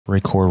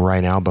record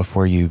right now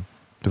before you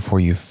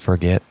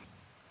forget.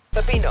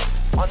 Peppino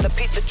on the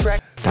pizza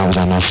track. That was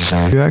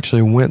unnecessary. You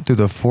actually went through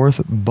the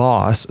fourth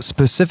boss,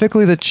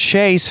 specifically the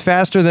chase,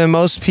 faster than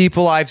most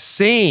people I've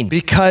seen.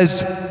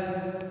 Because...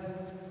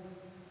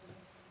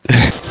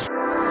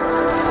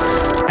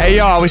 Hey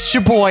y'all, it's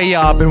your boy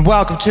Yup, and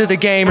welcome to the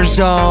Gamer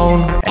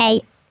Zone.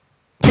 Hey.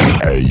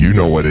 Hey, you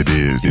know what it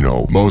is. You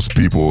know, most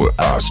people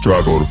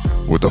struggle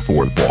with the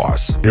fourth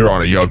boss. Here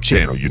on the Yup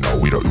channel, you know,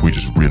 we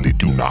just really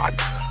do not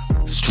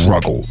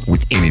struggle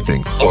with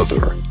anything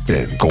other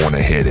than going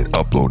ahead and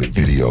uploading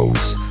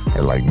videos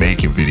and like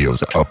making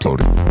videos and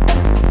uploading.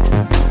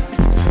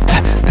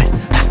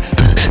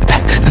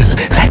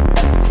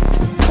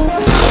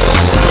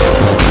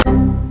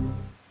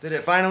 Did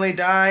it finally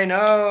die?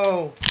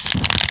 No.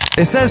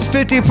 It says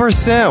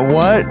 50%.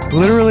 What?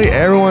 Literally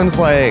everyone's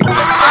like,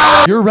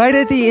 you're right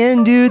at the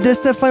end, dude. This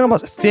is the final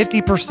boss.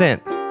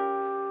 50%.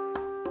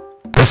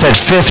 It said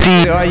 50.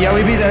 Yeah,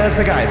 we beat that. That's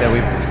the guy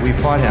that we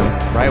fought him,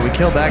 right? We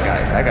killed that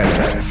guy. That guy's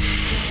dead.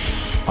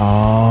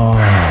 Oh,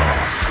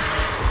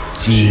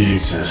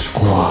 Jesus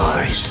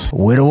Christ.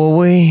 What are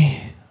we?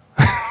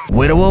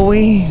 What are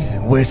we?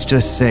 Let's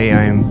just say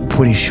I'm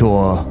pretty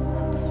sure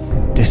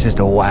this is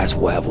the last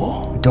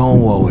level.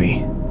 Don't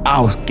worry.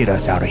 I'll get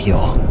us out of here.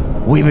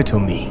 Leave it to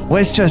me.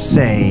 Let's just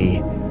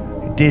say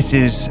this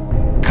is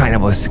kind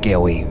of a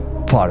scary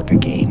part of the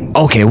game.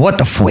 Okay, what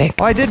the flick?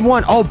 Oh, I did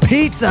one. Oh,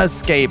 pizza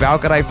escape. How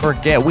could I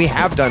forget? We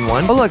have done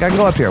one. Oh, look, I can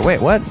go up here.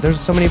 Wait, what? There's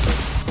so many...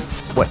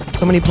 What?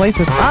 So many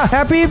places. Ah,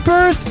 happy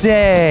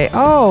birthday.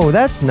 Oh,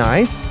 that's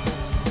nice.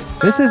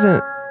 This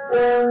isn't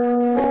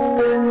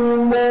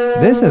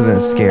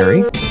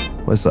scary.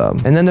 What's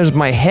up? And then there's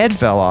my head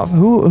fell off.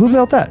 Who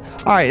built that?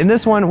 All right, in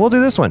this one, we'll do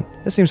this one.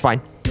 This seems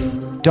fine.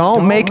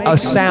 Don't make a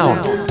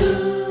sound.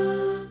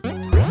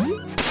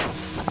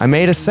 I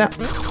made a sound.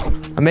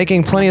 I'm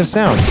making plenty of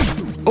sounds.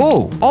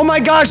 Oh my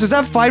gosh, is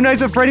that Five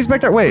Nights at Freddy's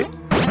back there? Wait,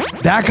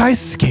 that guy's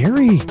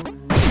scary.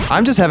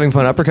 I'm just having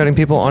fun uppercutting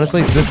people,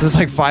 honestly. This is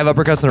like 5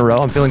 uppercuts in a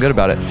row. I'm feeling good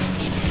about it.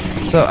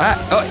 So,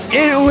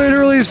 it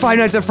literally is Five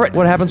Nights at Freddy's.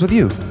 What happens with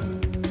you?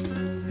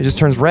 It just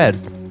turns red.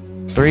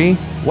 3,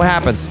 what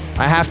happens?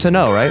 I have to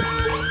know, right?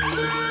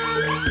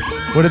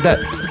 What did that...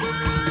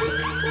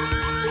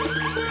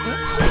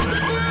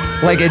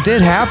 Like, it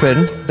did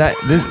happen.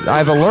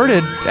 I've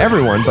alerted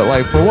everyone, but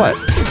like, for what?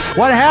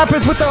 What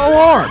happens with the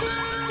alarms?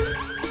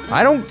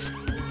 I don't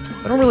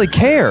really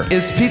care.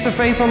 Is Pizza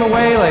Face on the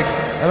way? Like,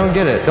 I don't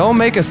get it. Don't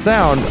make a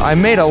sound. I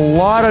made a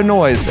lot of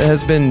noise. It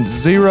has been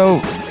 0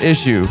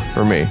 issue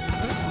for me.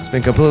 It's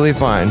been completely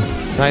fine.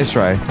 Nice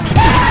try.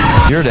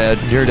 You're dead.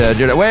 You're dead.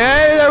 You're dead. Wait,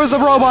 hey, there was a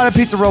robot, a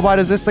pizza robot.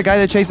 Is this the guy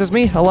that chases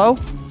me? Hello?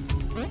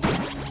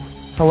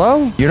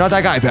 Hello? You're not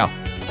that guy, pal.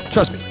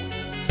 Trust me.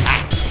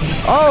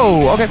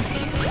 Oh, okay.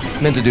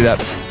 Meant to do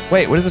that.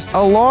 Wait, what is this?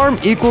 Alarm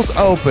equals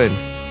open.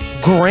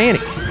 Granny.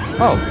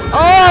 Oh.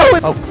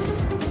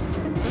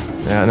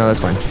 Yeah, no, that's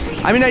fine.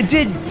 I mean, I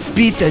did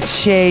beat the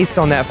chase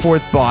on that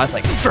 4th boss,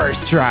 like,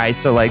 first try,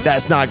 so, like,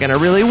 that's not gonna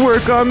really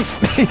work on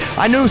me.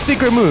 I know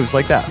secret moves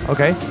like that,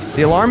 okay?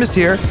 The alarm is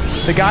here.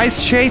 The guy's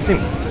chasing.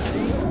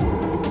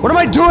 What am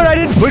I doing? I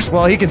didn't push.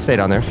 Well, he can stay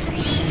down there.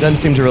 Doesn't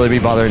seem to really be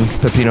bothering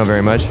Peppino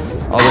very much.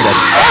 Oh, we're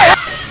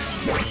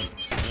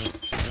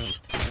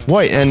dead.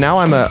 Wait, and now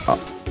I'm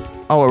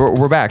oh,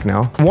 we're back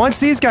now. Once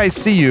these guys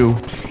see you,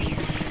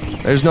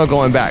 there's no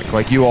going back.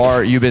 Like,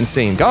 you've been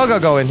seen.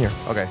 Go in here.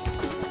 Okay.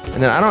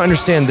 And then I don't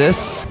understand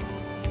this.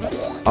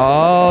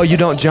 Oh, you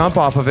don't jump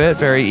off of it.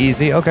 Very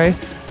easy. Okay.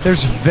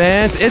 There's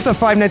vents. It's a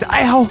Five Nights.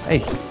 Ow!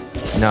 Hey.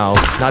 No,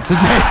 not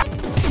today.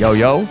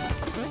 Yo.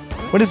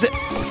 What is it?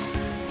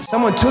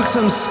 Someone took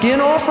some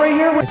skin off right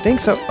here? I think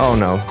so. Oh,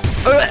 no.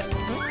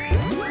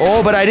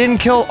 Oh, but I didn't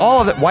kill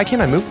all of it. Why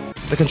can't I move?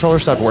 The controller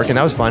stopped working.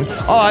 That was fun.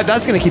 Oh,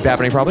 that's gonna keep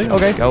happening probably.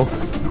 Okay, go.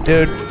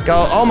 Dude,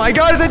 go. Oh my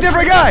god, it's a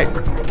different guy!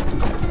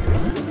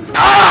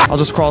 Ah! I'll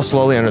just crawl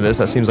slowly under this.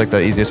 That seems like the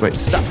easiest way.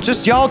 Stop.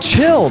 Just y'all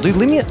chill, dude.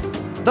 Leave me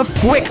the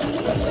flick.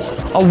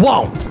 Oh,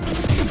 whoa.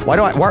 Why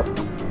do I warp?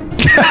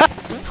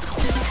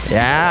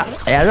 Yeah.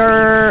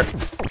 Either.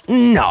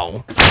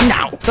 No.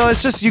 So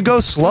it's just you go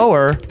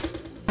slower.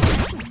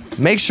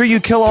 Make sure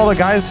you kill all the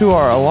guys who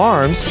are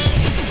alarms.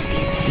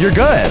 You're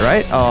good,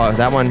 right? Oh,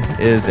 that one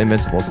is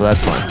invincible, so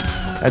that's fine.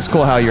 That's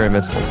cool how you're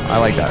invincible. I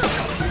like that.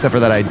 Except for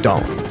that I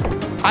don't.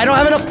 I don't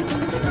have enough.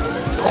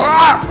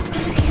 Ah!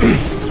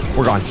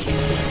 We're gone.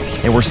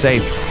 And we're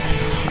safe.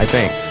 I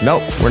think.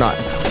 Nope, we're not.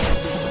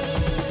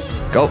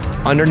 Go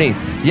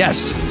underneath.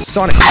 Yes,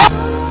 Sonic.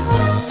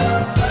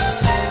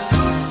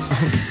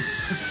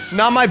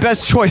 Not my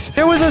best choice.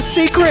 There was a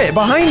secret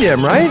behind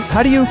him, right?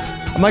 How do you...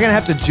 Am I gonna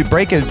have to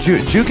break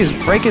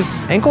his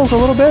ankles a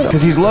little bit?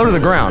 Because he's low to the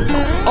ground.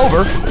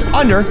 Over,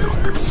 under,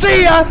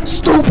 see ya,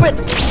 stupid!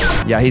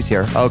 Yeah, he's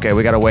here. Okay,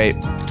 we gotta wait.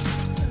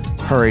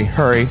 Hurry.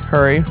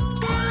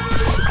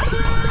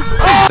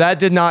 That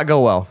did not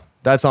go well.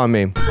 That's on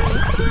me.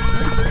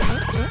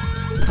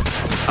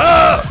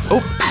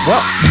 Oh,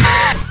 well.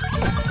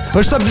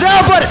 Push the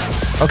down button!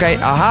 Okay,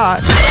 aha.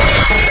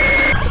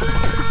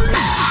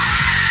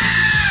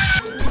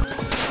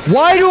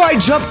 Why do I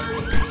jump?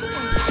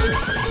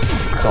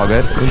 It's all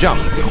good. We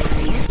jump.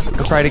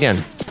 We'll try it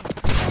again.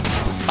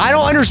 I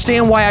don't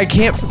understand why I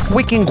can't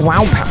freaking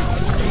ground pound.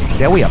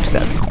 Very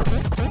upset.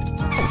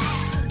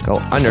 Go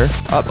under.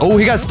 Up. Oh,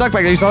 he got stuck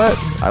back there. You saw that?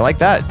 I like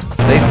that.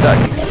 Stay stuck.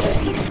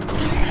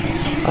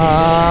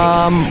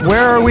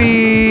 Where are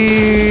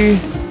we?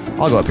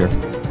 I'll go up here.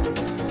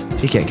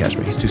 He can't catch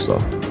me. He's too slow.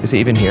 Is he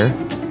even here?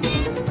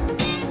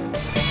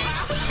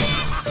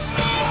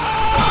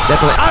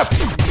 Definitely up.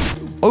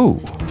 Oh.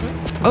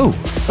 Oh.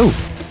 Oh.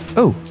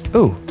 Oh.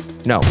 Oh.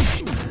 No.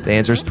 The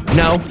answer's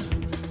no.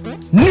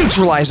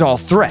 Neutralize all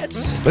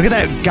threats. Look at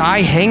that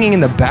guy hanging in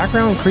the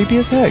background. Creepy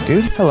as heck,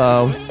 dude.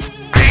 Hello.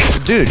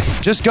 Dude,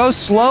 just go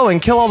slow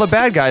and kill all the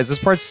bad guys. This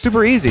part's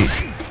super easy.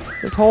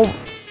 This whole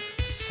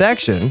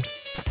section.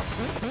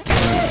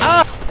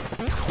 Ah!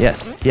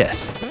 Yes,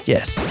 yes,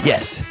 yes,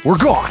 yes. We're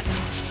gone.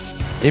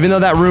 Even though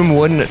that room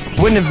wouldn't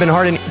have been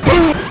hard.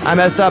 Boom! I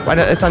messed up.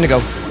 It's time to go.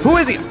 Who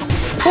is he?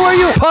 Who are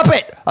you?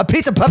 Puppet! A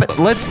pizza puppet.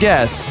 Let's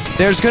guess.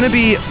 There's gonna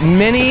be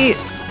many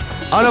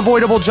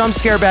unavoidable jump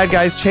scare bad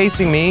guys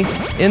chasing me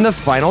in the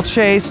final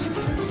chase.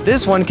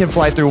 This one can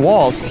fly through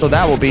walls, so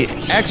that will be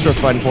extra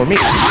fun for me.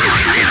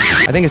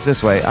 I think it's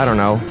this way. I don't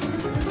know.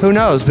 Who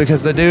knows?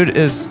 Because the dude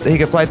he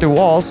can fly through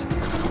walls.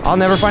 I'll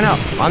never find out.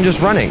 I'm just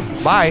running.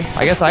 Bye.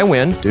 I guess I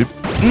win, dude.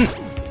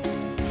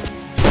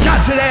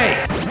 Not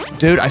today!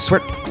 Dude, I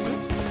swear.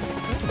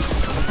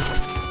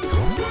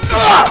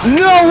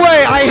 No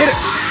way! I hit it.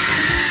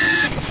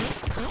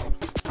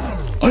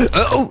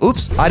 Oh,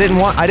 oops! I didn't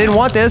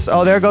want this.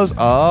 Oh, there it goes.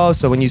 Oh,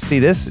 so when you see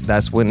this,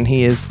 that's when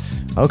he is.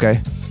 Okay,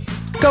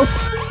 go.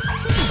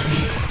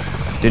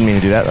 Didn't mean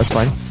to do that. That's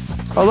fine.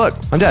 Oh, look,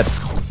 I'm dead.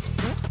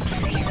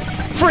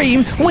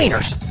 Free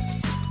wieners.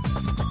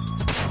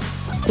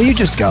 Will you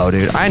just go,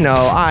 dude? I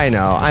know. I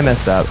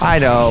messed up. I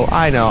know.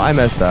 I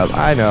messed up.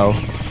 I know.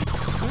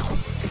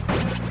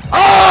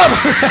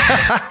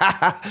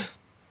 Oh!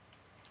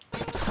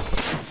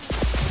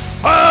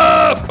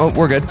 Oh,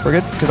 we're good. We're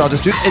good. Because I'll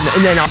just do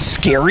and then our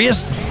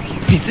scariest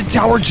pizza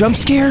tower jump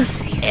scare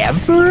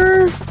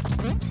ever.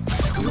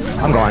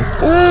 I'm going.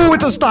 Oh,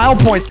 with the style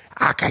points.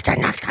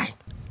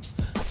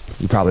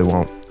 You probably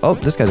won't. Oh,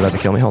 this guy's about to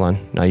kill me. Hold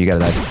on. No, you gotta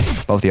die.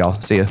 Both of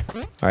y'all. See ya.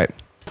 All right.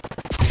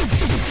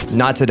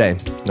 Not today.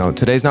 No,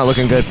 today's not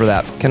looking good for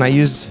that. Can I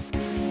use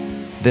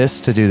this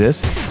to do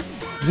this?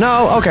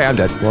 No. Okay, I'm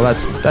dead. Well,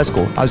 that's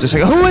cool. I was just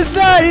like, who is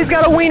that? He's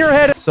got a wiener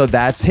head. So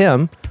that's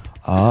him.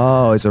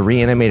 Oh, it's a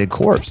reanimated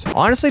corpse.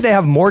 Honestly, they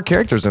have more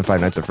characters than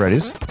Five Nights at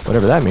Freddy's.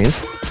 Whatever that means.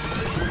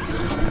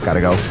 I gotta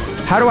go.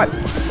 How do I?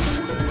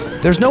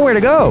 There's nowhere to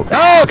go.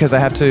 Oh, because I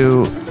have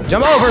to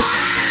jump over.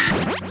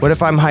 What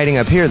if I'm hiding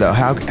up here, though?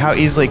 How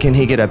easily can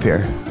he get up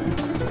here?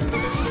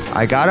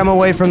 I got him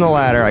away from the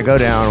ladder. I go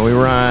down. We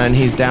run.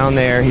 He's down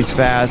there. He's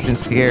fast and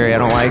scary. I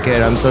don't like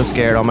it. I'm so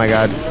scared. Oh, my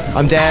God.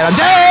 I'm dead. I'm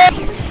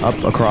dead!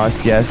 Up,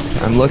 across. Yes.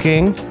 I'm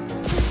looking.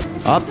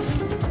 Up.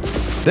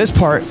 This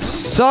part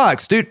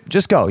sucks, dude.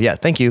 Just go. Yeah,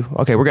 thank you.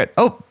 Okay, we're good.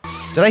 Oh,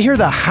 did I hear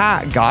the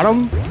ha got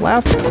him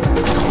laugh?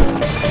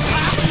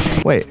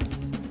 Wait,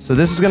 so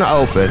this is gonna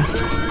open.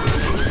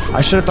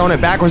 I should have thrown it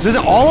backwards. Is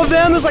it all of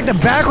them? It's like the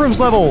backrooms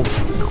level.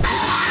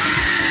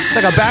 It's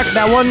like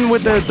that one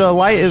with the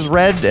light is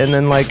red and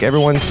then like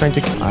everyone's trying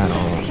to,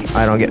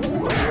 I don't get,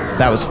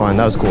 that was fun.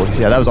 That was cool.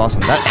 Yeah, that was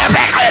awesome.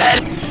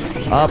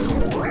 Up.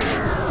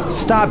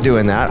 Stop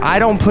doing that. I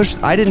didn't push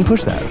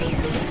that.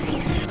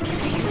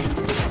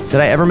 Did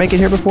I ever make it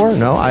here before?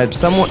 No,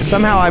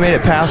 somehow I made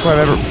it past where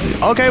I've ever...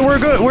 Okay, we're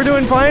good. We're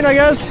doing fine, I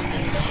guess.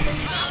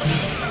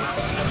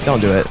 Don't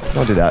do it.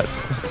 Don't do that.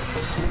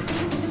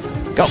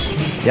 Go.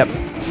 Yep.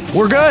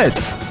 We're good.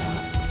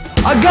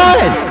 I got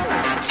it.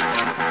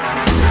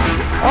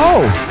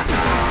 Oh.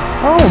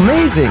 Oh,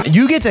 amazing.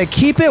 You get to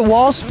keep it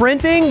while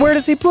sprinting? Where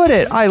does he put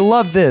it? I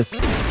love this.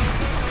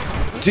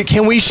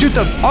 Can we shoot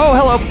the... Oh,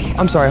 hello.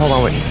 I'm sorry. Hold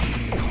on, wait.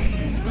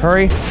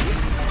 Hurry.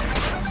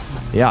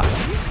 Yeah.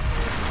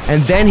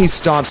 And then he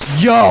stomps.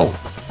 Yo!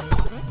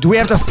 Do we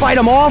have to fight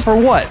him off or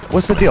what?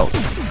 What's the deal?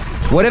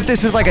 What if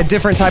this is like a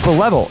different type of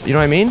level? You know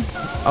what I mean?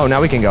 Oh, now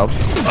we can go.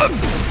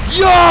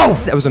 Yo!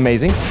 That was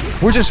amazing.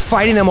 We're just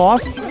fighting them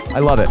off. I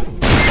love it.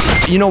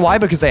 You know why?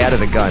 Because they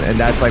added a gun. And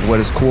that's like what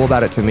is cool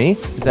about it to me.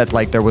 Is that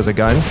like there was a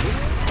gun.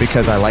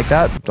 Because I like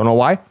that. Don't know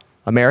why.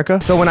 America.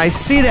 So when I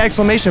see the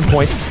exclamation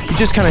points, you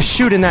just kind of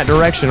shoot in that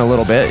direction a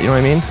little bit. You know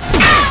what I mean?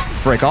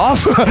 Frick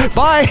off.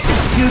 Bye.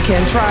 You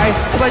can try,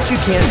 but you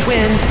can't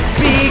win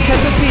because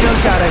Peppino's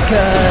got a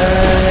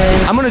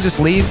gun. I'm gonna just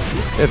leave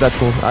if that's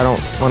cool. I don't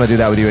want to do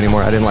that with you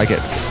anymore. I didn't like it.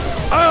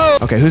 Oh.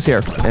 Okay, who's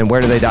here? And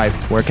where do they die?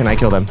 Where can I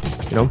kill them?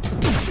 You know?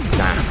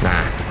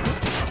 Nah.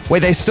 Wait,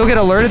 they still get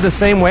alerted the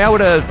same way? I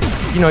would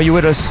have, you know, you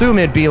would assume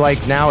it'd be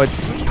like now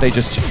they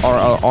just are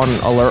on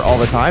alert all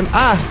the time.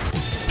 Ah,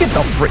 get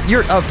the frick.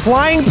 You're a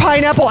flying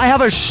pineapple. I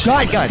have a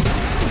shotgun.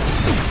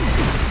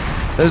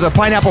 There's a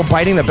pineapple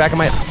biting the back of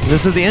my...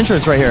 This is the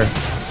entrance right here.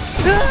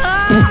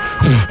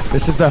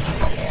 This is the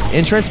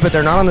entrance, but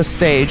they're not on the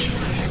stage.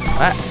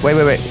 Ah,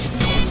 wait.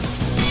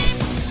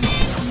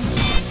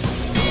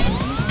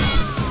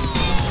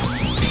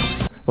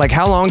 Like,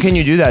 how long can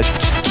you do that?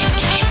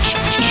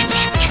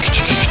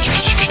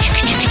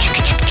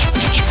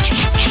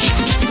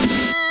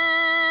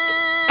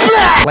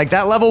 Like,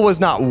 that level was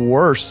not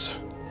worse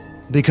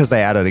because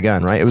they added a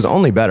gun, right? It was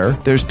only better.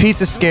 There's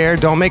pizza scare,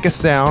 don't make a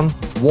sound,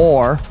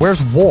 war.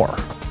 Where's war?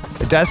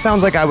 That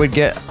sounds like I would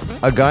get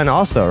a gun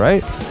also,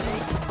 right?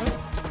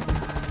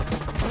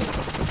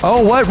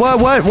 Oh, what?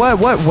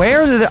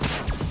 Where did it?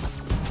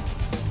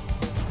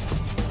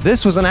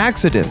 This was an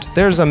accident.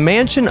 There's a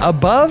mansion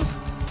above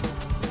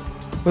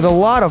with a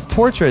lot of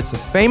portraits of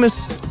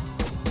famous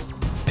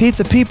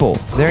pizza people.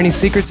 Are there any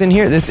secrets in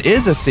here? This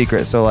is a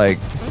secret, so like,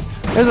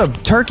 there's a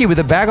turkey with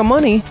a bag of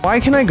money. Why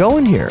can I go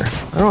in here?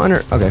 I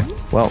don't okay,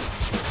 well.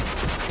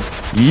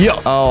 Yo,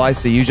 oh, I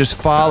see, you just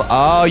follow,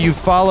 oh, you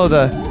follow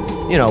the,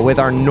 you know, with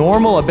our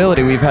normal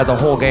ability, we've had the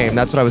whole game.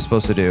 That's what I was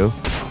supposed to do.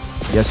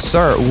 Yes,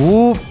 sir,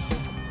 whoop.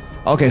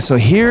 Okay, so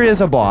here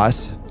is a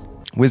boss.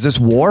 Was this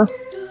war?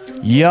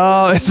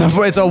 Yo,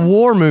 it's a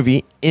war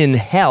movie in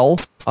hell.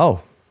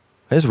 Oh,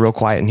 it's real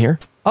quiet in here.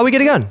 Oh, we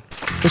get a gun.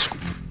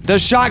 The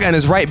shotgun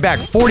is right back.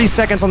 40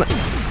 seconds on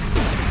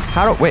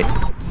the... wait,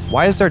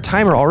 why is there a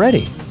timer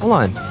already? Hold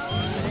on.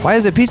 Why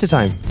is it pizza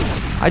time?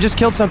 I just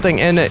killed something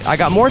and I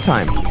got more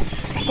time.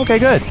 Okay,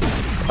 good.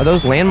 Are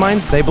those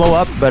landmines? They blow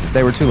up, but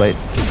they were too late.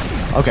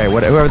 Okay,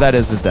 whoever that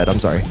is dead. I'm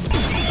sorry.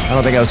 I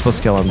don't think I was supposed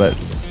to kill him, but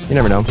you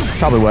never know.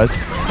 Probably was.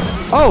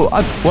 Oh,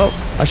 well,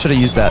 I should have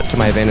used that to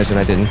my advantage and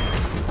I didn't.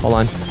 Hold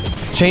on.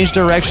 Change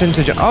direction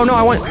to oh no,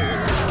 I want...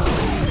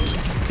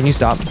 Can you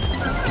stop?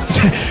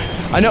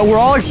 I know, we're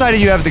all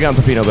excited you have the gun,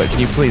 Peppino, but can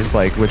you please,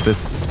 like, with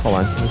this... Hold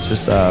on. Let's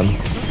just,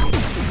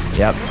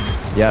 Yep.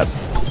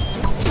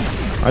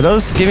 Are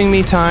those giving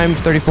me time?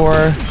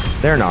 34?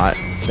 They're not.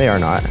 They are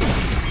not.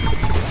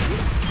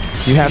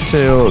 You have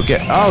to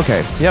get... Oh,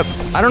 okay. Yep.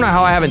 I don't know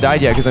how I haven't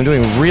died yet, because I'm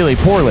doing really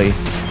poorly.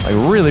 Like,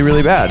 really,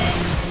 really bad.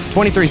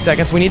 23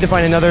 seconds. We need to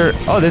find another...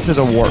 Oh, this is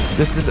a warp.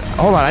 This is...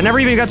 Hold on. I never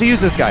even got to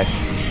use this guy.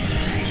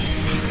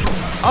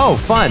 Oh,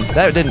 fun.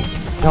 That didn't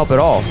help at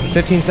all.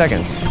 15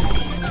 seconds.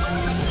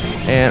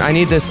 And I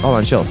need this... Hold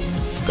on, chill.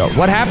 Go.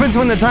 What happens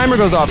when the timer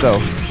goes off, though?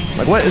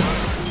 Like, what is...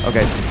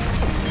 Okay.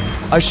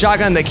 A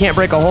shotgun that can't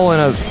break a hole in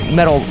a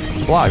metal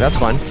block. That's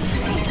fun.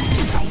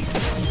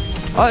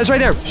 Oh, it's right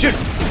there. Shoot.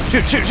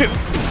 Shoot.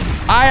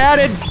 I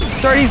added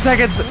 30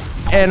 seconds,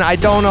 and I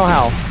don't know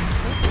how.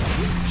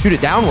 Shoot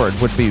it downward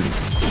would be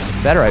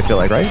better, I feel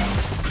like, right?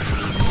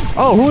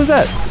 Oh, who was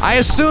that? I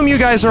assume you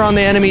guys are on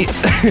the enemy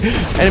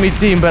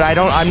team, but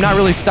I'm not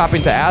really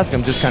stopping to ask.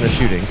 I'm just kind of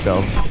shooting,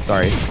 so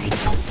sorry.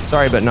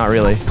 Sorry, but not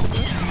really.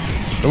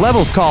 The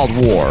level's called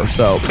War,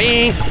 so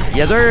bing!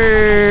 Yes,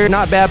 sir!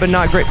 Not bad, but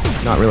not great.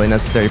 Not really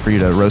necessary for you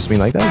to roast me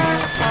like that.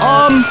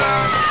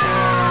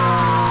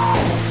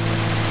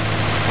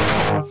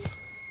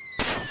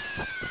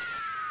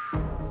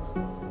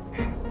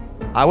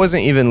 I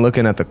wasn't even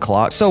looking at the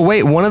clock. So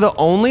wait, one of the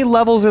only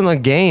levels in the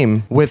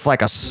game with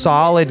like a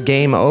solid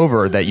game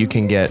over that you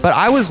can get. But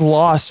I was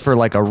lost for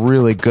like a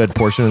really good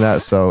portion of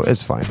that, so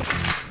it's fine.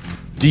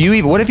 Do you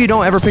even, what if you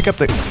don't ever pick up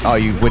the, oh,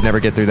 you would never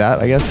get through that,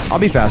 I guess? I'll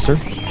be faster,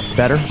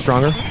 better,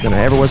 stronger than I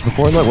ever was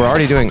before. Look, we're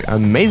already doing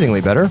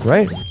amazingly better,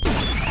 right?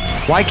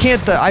 Why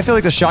can't I feel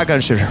like the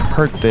shotgun should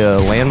hurt the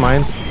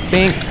landmines.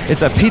 Bing.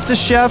 It's a pizza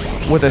chef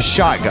with a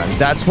shotgun.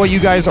 That's what you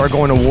guys are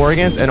going to war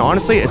against, and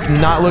honestly, it's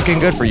not looking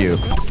good for you.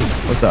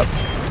 What's up?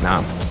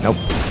 Nah, nope,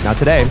 not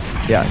today.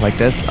 Yeah, like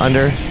this,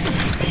 under,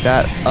 like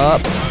that,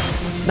 up,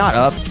 not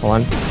up, hold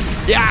on.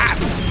 Yeah,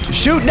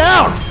 shoot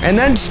down, and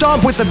then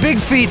stomp with the big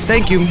feet,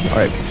 thank you. All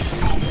right,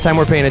 this time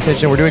we're paying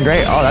attention, we're doing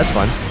great. Oh, that's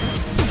fun.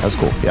 That was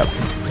cool, yep.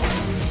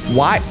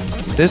 Why?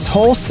 This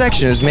whole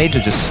section is made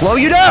to just slow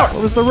you down.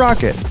 What was the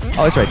rocket?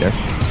 Oh, it's right there.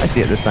 I see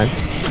it this time.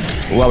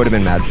 Ooh, I would have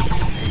been mad.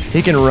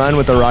 He can run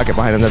with the rocket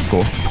behind him, that's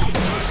cool.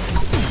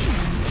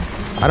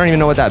 I don't even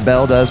know what that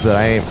bell does, but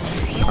I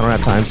don't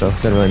have time, so it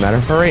doesn't really matter.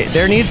 Hurry,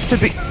 there needs to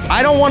be...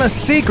 I don't want a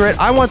secret,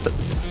 I want the...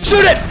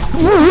 Shoot it!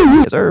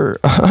 Yes, sir.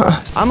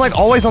 I'm like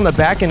always on the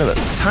back end of the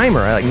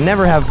timer. I like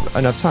never have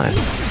enough time.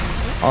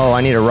 Oh,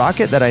 I need a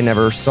rocket that I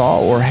never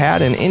saw or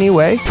had in any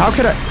way. How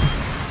could I...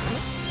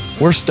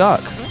 We're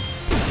stuck.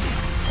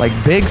 Like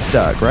big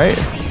stuck, right?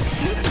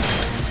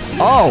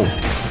 Oh!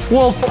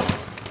 Well...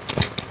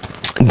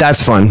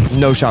 That's fun.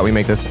 No shot we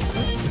make this.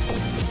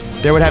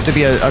 There would have to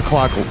be a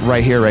clock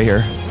right here, right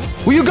here.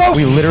 Will you go?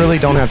 We literally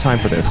don't have time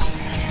for this.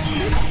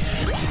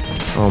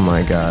 Oh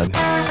my god.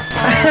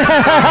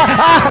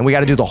 And we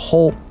gotta do the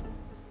whole...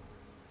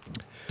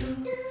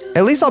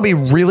 At least I'll be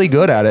really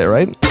good at it,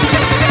 right?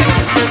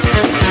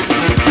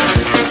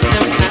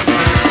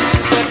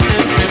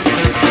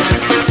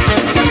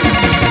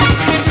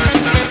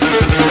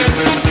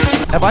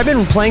 Have I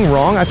been playing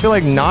wrong? I feel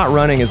like not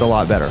running is a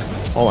lot better.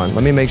 Hold on,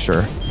 let me make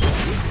sure.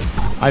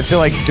 I feel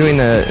like doing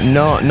the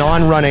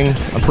non-running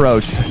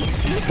approach.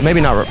 Well,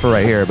 maybe not for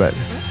right here, but...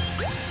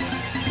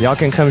 Y'all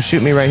can come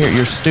shoot me right here.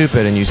 You're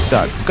stupid and you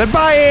suck.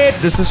 Goodbye!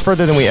 This is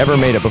further than we ever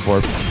made it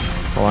before.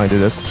 Hold on, I do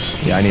this.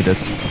 Yeah, I need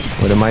this.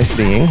 What am I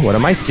seeing? What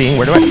am I seeing?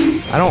 Where do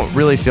I... I don't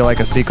really feel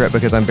like a secret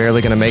because I'm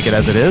barely gonna make it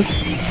as it is.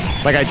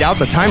 Like, I doubt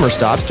the timer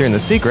stops during the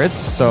secrets,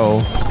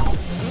 so...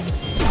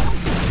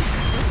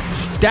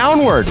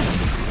 Downward!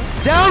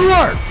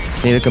 Downward!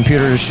 Need a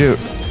computer to shoot.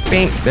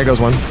 Bink. There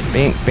goes one.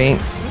 Bink, bink.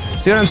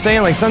 See what I'm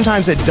saying? Like,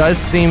 sometimes it does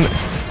seem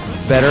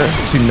better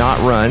to not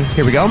run.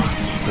 Here we go.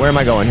 Where am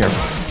I going here?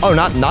 Oh,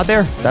 not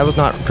there? That was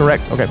not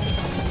correct. Okay.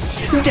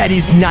 That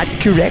is not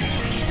correct.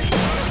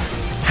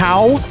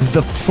 How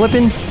the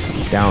flippin'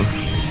 down.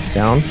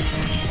 Down.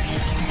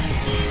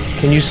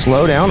 Can you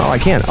slow down? Oh, I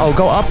can. Oh,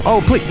 go up.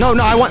 Oh, please. No,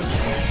 I want...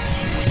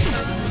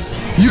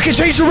 You can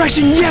change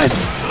direction.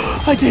 Yes!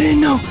 I didn't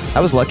know. I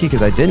was lucky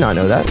because I did not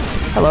know that.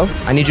 Hello.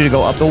 I need you to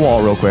go up the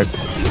wall real quick.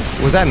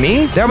 Was that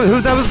me?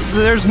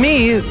 There's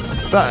me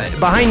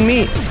behind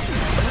me.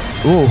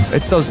 Ooh,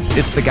 it's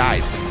the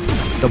guys.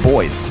 The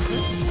boys.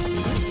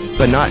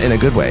 But not in a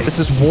good way. This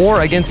is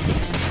war against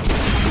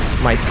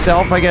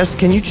myself, I guess.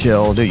 Can you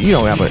chill, dude? You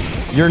don't have it.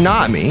 You're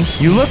not me.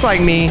 You look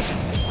like me.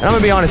 And I'm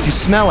gonna be honest, you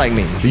smell like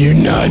me. But you're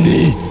not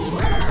me.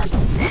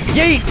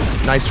 Yeet!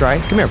 Nice try.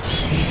 Come here.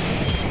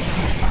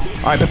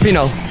 Alright,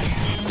 Peppino.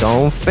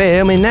 Don't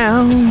fail me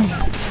now.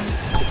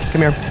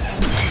 Come here.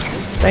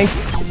 Thanks.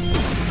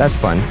 That's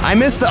fun. I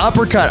missed the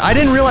uppercut. I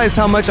didn't realize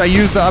how much I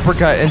used the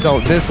uppercut until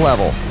this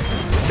level.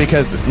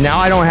 Because now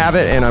I don't have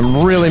it and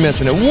I'm really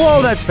missing it.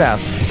 Whoa, that's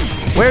fast.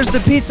 Where's the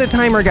pizza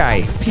timer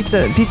guy?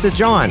 Pizza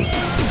John.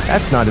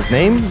 That's not his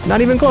name.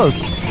 Not even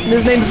close.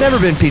 His name's never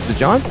been Pizza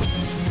John.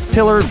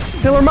 Pillar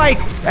Mike.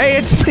 Hey,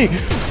 it's me.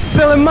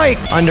 Pillar Mike.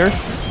 Under.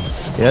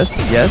 Yes,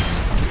 yes.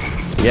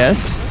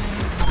 Yes.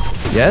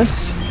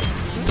 Yes.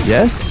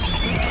 Yes.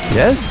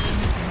 Yes.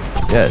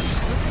 Yes.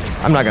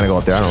 I'm not gonna go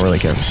up there. I don't really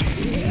care.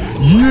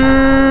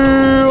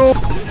 Yeah.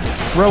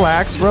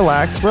 Relax,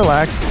 relax,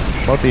 relax.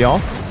 Both of y'all.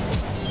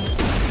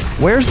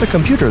 Where's the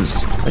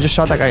computers? I just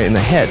shot that guy in the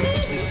head.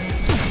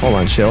 Hold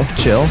on, chill,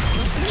 chill,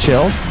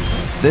 chill.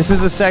 This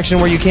is a section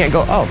where you can't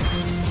go. Oh.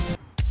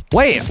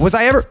 Wait, was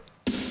I ever...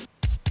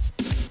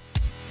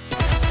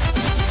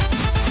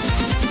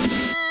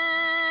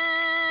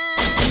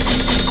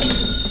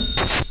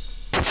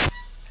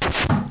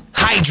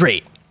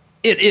 Hydrate.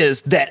 It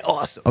is that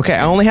awesome. Okay,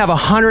 I only have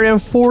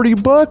 140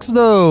 bucks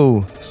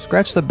though.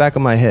 Scratch the back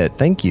of my head.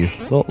 Thank you.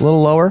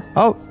 Little lower.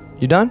 Oh,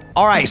 you done?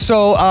 All right,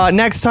 so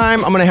next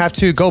time I'm gonna have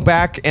to go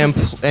back and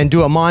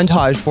do a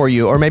montage for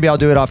you, or maybe I'll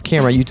do it off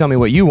camera. You tell me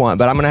what you want,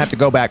 but I'm gonna have to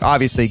go back,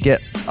 obviously,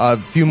 get a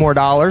few more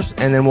dollars,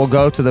 and then we'll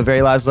go to the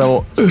very last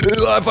level,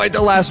 fight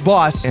the last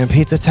boss, and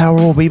Pizza Tower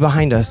will be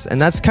behind us.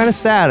 And that's kind of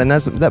sad, and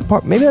that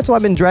part. Maybe that's why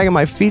I've been dragging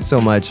my feet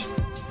so much.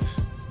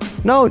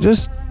 No,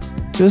 just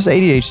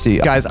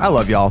ADHD. Guys, I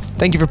love y'all.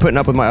 Thank you for putting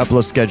up with my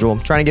upload schedule. I'm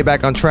trying to get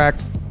back on track.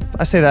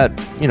 I say that,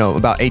 you know,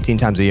 about 18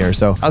 times a year.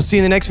 So I'll see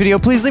you in the next video.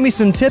 Please leave me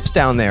some tips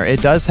down there.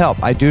 It does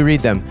help. I do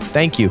read them.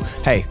 Thank you.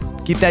 Hey,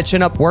 keep that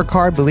chin up, work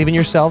hard, believe in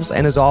yourselves,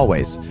 and as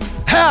always,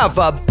 have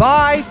a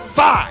bye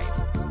 5.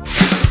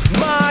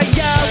 My